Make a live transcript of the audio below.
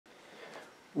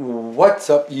What's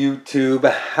up, YouTube?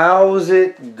 How's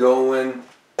it going?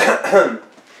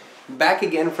 Back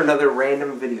again for another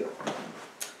random video.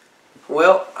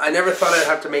 Well, I never thought I'd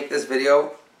have to make this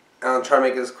video. I'll try to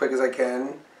make it as quick as I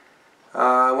can.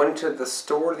 I went to the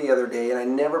store the other day and I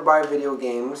never buy video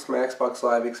games. My Xbox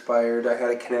Live expired. I had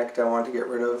a Kinect I wanted to get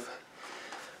rid of.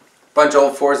 Bunch of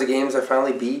old Forza games I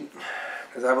finally beat.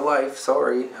 Because I have a life,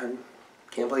 sorry. I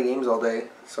can't play games all day.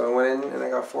 So I went in and I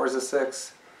got Forza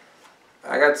 6.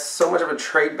 I got so much of a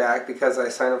trade back because I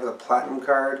signed up for the Platinum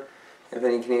card. If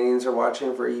any Canadians are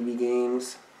watching, for EB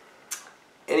Games.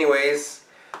 Anyways,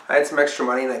 I had some extra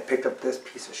money and I picked up this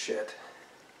piece of shit.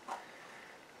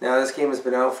 Now this game has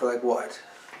been out for like what?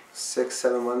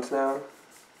 6-7 months now?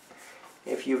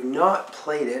 If you've not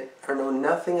played it or know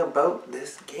nothing about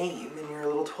this game and you're a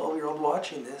little 12-year-old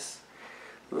watching this,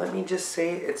 let me just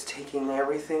say it's taking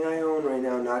everything I own right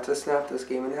now not to snap this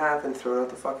game in half and throw it out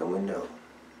the fucking window.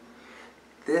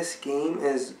 This game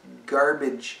is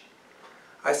garbage.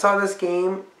 I saw this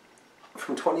game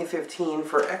from 2015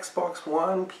 for Xbox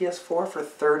One, PS4 for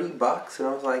 30 bucks and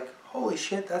I was like, holy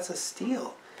shit, that's a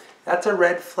steal. That's a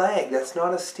red flag. That's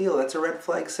not a steal. That's a red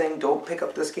flag saying don't pick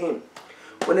up this game.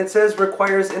 When it says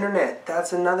requires internet,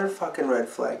 that's another fucking red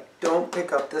flag. Don't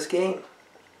pick up this game.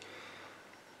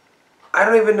 I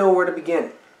don't even know where to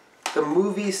begin. The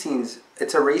movie scenes,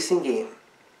 it's a racing game.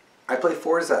 I play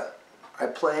Forza. I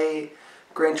play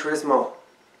Gran Turismo.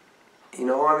 You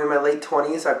know, I'm in my late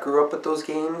 20s. I grew up with those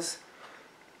games.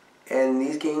 And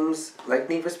these games, like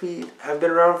Need for Speed, have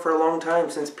been around for a long time,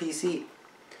 since PC.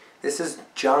 This is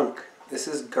junk. This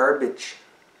is garbage.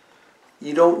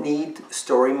 You don't need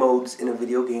story modes in a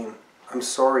video game. I'm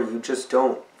sorry, you just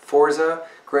don't. Forza,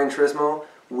 Gran Turismo,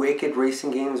 wicked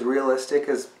racing games, realistic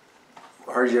as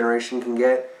our generation can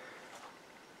get.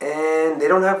 And they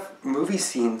don't have movie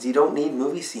scenes. You don't need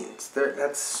movie scenes.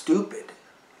 That's stupid.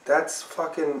 That's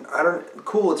fucking,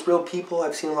 cool, it's real people.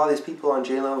 I've seen a lot of these people on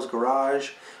JLo's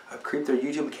Garage. I've creeped their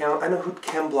YouTube account. I know who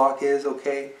Ken Block is,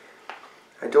 okay?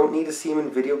 I don't need to see him in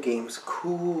video games.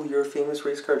 Cool, you're a famous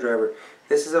race car driver.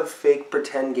 This is a fake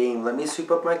pretend game. Let me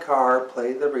soup up my car,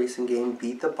 play the racing game,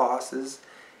 beat the bosses,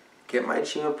 get my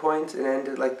achievement points, and end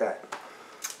it like that.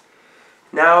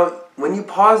 Now, when you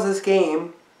pause this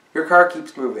game, your car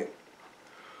keeps moving.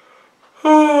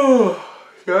 Oh.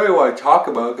 I don't want to talk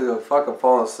about it because I'm fucking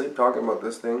falling asleep talking about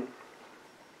this thing.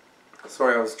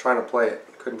 Sorry, I was trying to play it.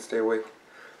 Couldn't stay awake.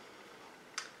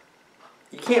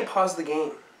 You can't pause the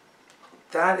game.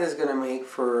 That is going to make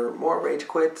for more rage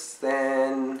quits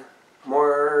than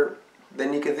you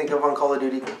can think of on Call of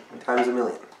Duty times a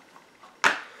million.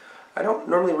 I don't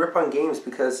normally rip on games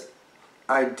because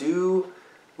I do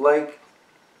like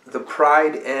the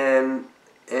pride and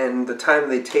the time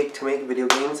they take to make video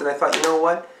games. And I thought, you know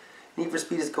what? Need for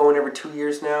Speed is going every 2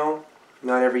 years now,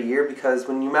 not every year, because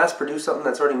when you mass produce something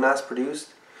that's already mass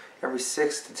produced every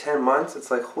 6 to 10 months, it's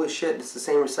like, holy shit, it's the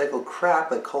same recycled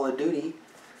crap like Call of Duty,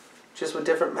 just with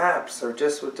different maps or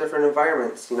just with different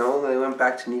environments, you know. They went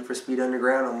back to Need for Speed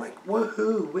Underground. I'm like,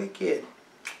 woohoo, wicked.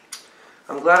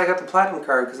 I'm glad I got the Platinum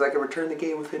card because I can return the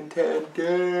game within 10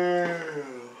 days.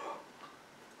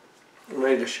 I'm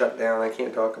ready to shut down. I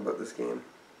can't talk about this game.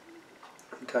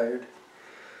 I'm tired.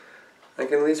 I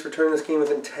can at least return this game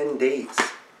within 10 days.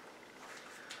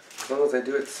 As long as I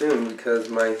do it soon, because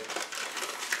when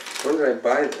did I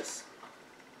buy this?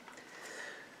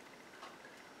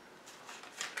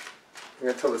 I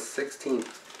got till the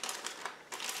 16th.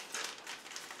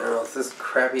 I don't know if this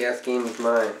crappy ass game is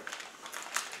mine.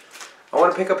 I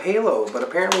want to pick up Halo, but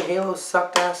apparently Halo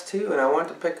sucked ass too, and I want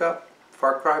to pick up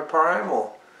Far Cry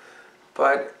Primal.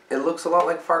 But it looks a lot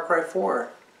like Far Cry 4.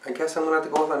 I guess I'm going to have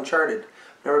to go with Uncharted.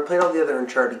 Never played all the other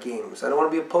Uncharted games. I don't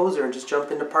want to be a poser and just jump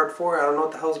into part 4. I don't know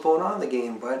what the hell's going on in the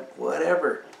game, but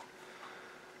whatever.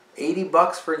 80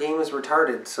 bucks for a game is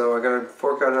retarded, so I gotta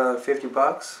fork out another 50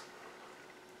 bucks.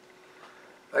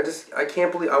 I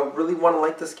can't believe, I really want to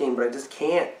like this game, but I just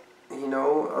can't, you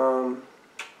know.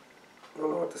 I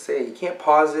don't know what to say. You can't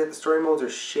pause it. The story modes are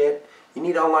shit. You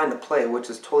need online to play, which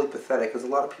is totally pathetic, because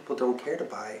a lot of people don't care to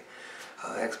buy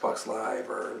Xbox Live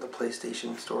or the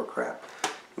PlayStation Store crap.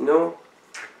 You know,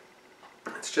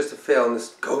 it's just a fail in this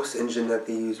Ghost engine that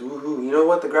they use. Woohoo. You know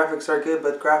what? The graphics are good,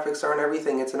 but graphics aren't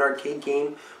everything. It's an arcade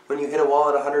game. When you hit a wall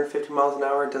at 150 miles an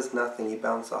hour, it does nothing. You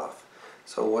bounce off.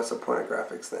 So what's the point of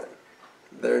graphics then?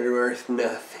 They're worth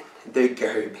nothing. They're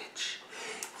garbage.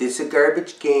 This is a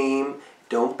garbage game.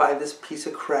 Don't buy this piece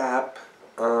of crap.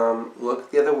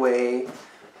 Look the other way.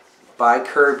 Buy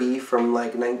Kirby from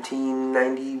like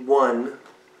 1991.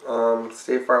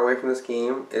 Stay far away from this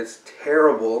game. It's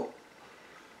terrible.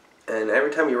 And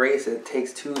every time you race it, it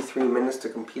takes 2 or 3 minutes to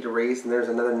complete a race, and there's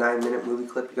another 9-minute movie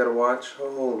clip you gotta watch.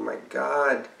 Oh my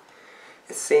god.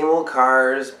 It's same old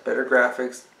cars, better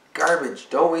graphics, garbage.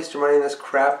 Don't waste your money on this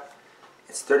crap.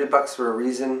 It's 30 bucks for a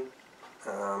reason.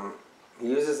 He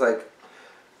uses like,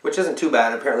 which isn't too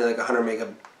bad, apparently like 100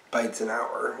 megabytes an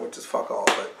hour, which is fuck all,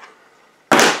 but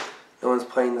no one's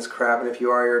playing this crap, and if you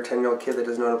are, you're a 10-year-old kid that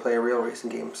doesn't know how to play a real racing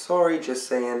game. Sorry, just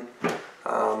saying.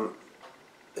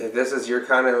 If this is your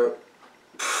kind of,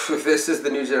 if this is the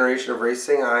new generation of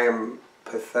racing, I am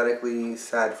pathetically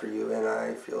sad for you, and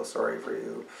I feel sorry for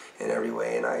you in every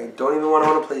way, and I don't even want to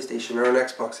own a PlayStation or an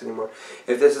Xbox anymore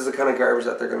if this is the kind of garbage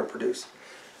that they're going to produce.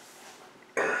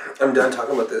 I'm done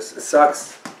talking about this. It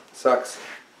sucks. Sucks.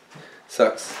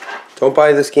 Sucks. Don't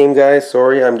buy this game, guys.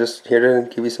 Sorry, I'm just here to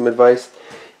give you some advice.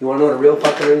 You want to know what a real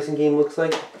fucking racing game looks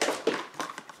like?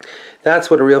 That's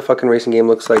what a real fucking racing game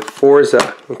looks like.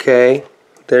 Forza, okay?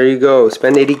 There you go.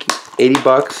 Spend 80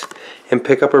 bucks and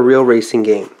pick up a real racing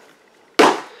game.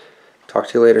 Talk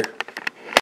to you later.